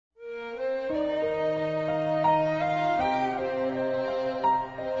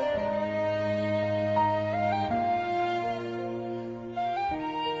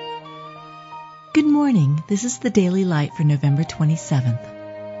This is the Daily Light for November 27th.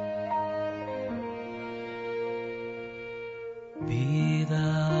 Be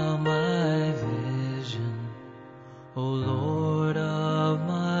thou my vision, O Lord of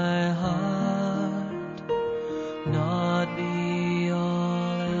my heart, not be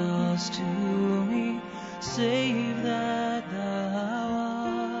all else to me, save that thou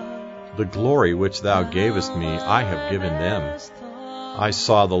art. The glory which thou gavest me I have given them. I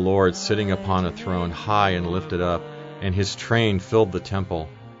saw the Lord sitting upon a throne high and lifted up, and his train filled the temple.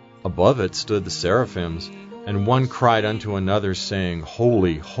 Above it stood the seraphims, and one cried unto another, saying,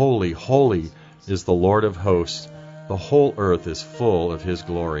 Holy, holy, holy is the Lord of hosts. The whole earth is full of his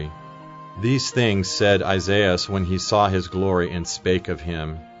glory. These things said Isaiah when he saw his glory, and spake of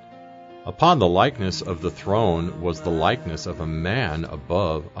him. Upon the likeness of the throne was the likeness of a man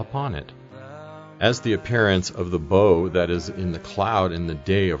above upon it. As the appearance of the bow that is in the cloud in the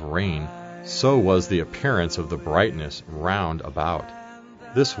day of rain, so was the appearance of the brightness round about.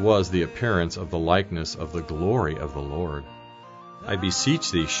 This was the appearance of the likeness of the glory of the Lord. I beseech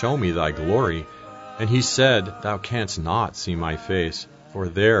thee, show me thy glory. And he said, Thou canst not see my face, for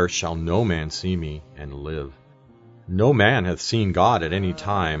there shall no man see me and live. No man hath seen God at any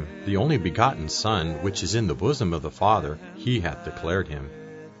time. The only begotten Son, which is in the bosom of the Father, he hath declared him.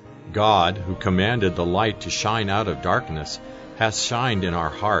 God, who commanded the light to shine out of darkness, hath shined in our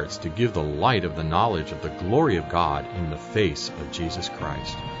hearts to give the light of the knowledge of the glory of God in the face of Jesus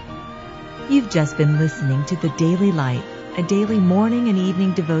Christ. You've just been listening to The Daily Light, a daily morning and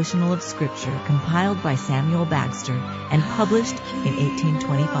evening devotional of Scripture compiled by Samuel Bagster and published in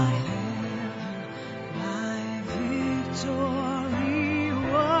 1825.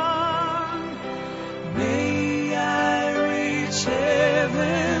 May I reach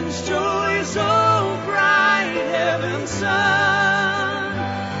heaven's joy, so bright, heaven's sun.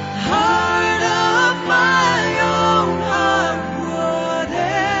 Heart of my own heart,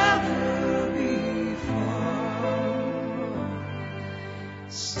 whatever befall,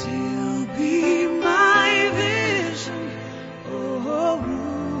 still be my vision, O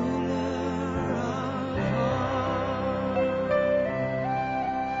ruler of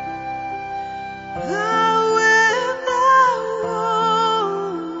all.